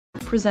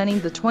presenting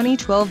the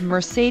 2012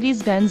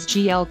 Mercedes-Benz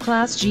GL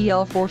Class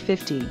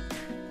GL450.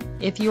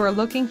 If you are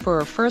looking for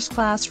a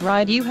first-class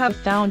ride, you have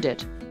found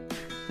it.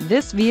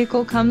 This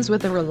vehicle comes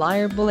with a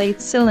reliable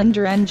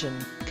 8-cylinder engine,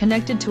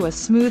 connected to a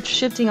smooth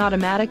shifting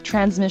automatic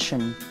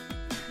transmission.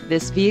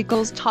 This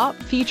vehicle's top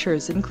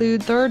features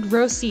include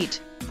third-row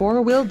seat,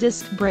 4-wheel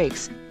disc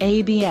brakes,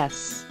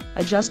 ABS,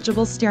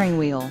 adjustable steering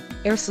wheel,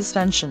 air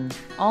suspension,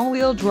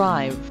 all-wheel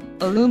drive,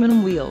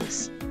 aluminum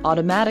wheels,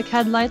 automatic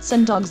headlights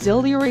and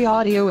auxiliary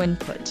audio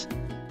input.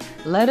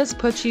 Let us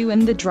put you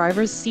in the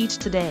driver's seat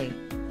today.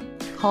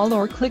 Call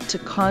or click to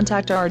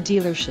contact our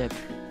dealership.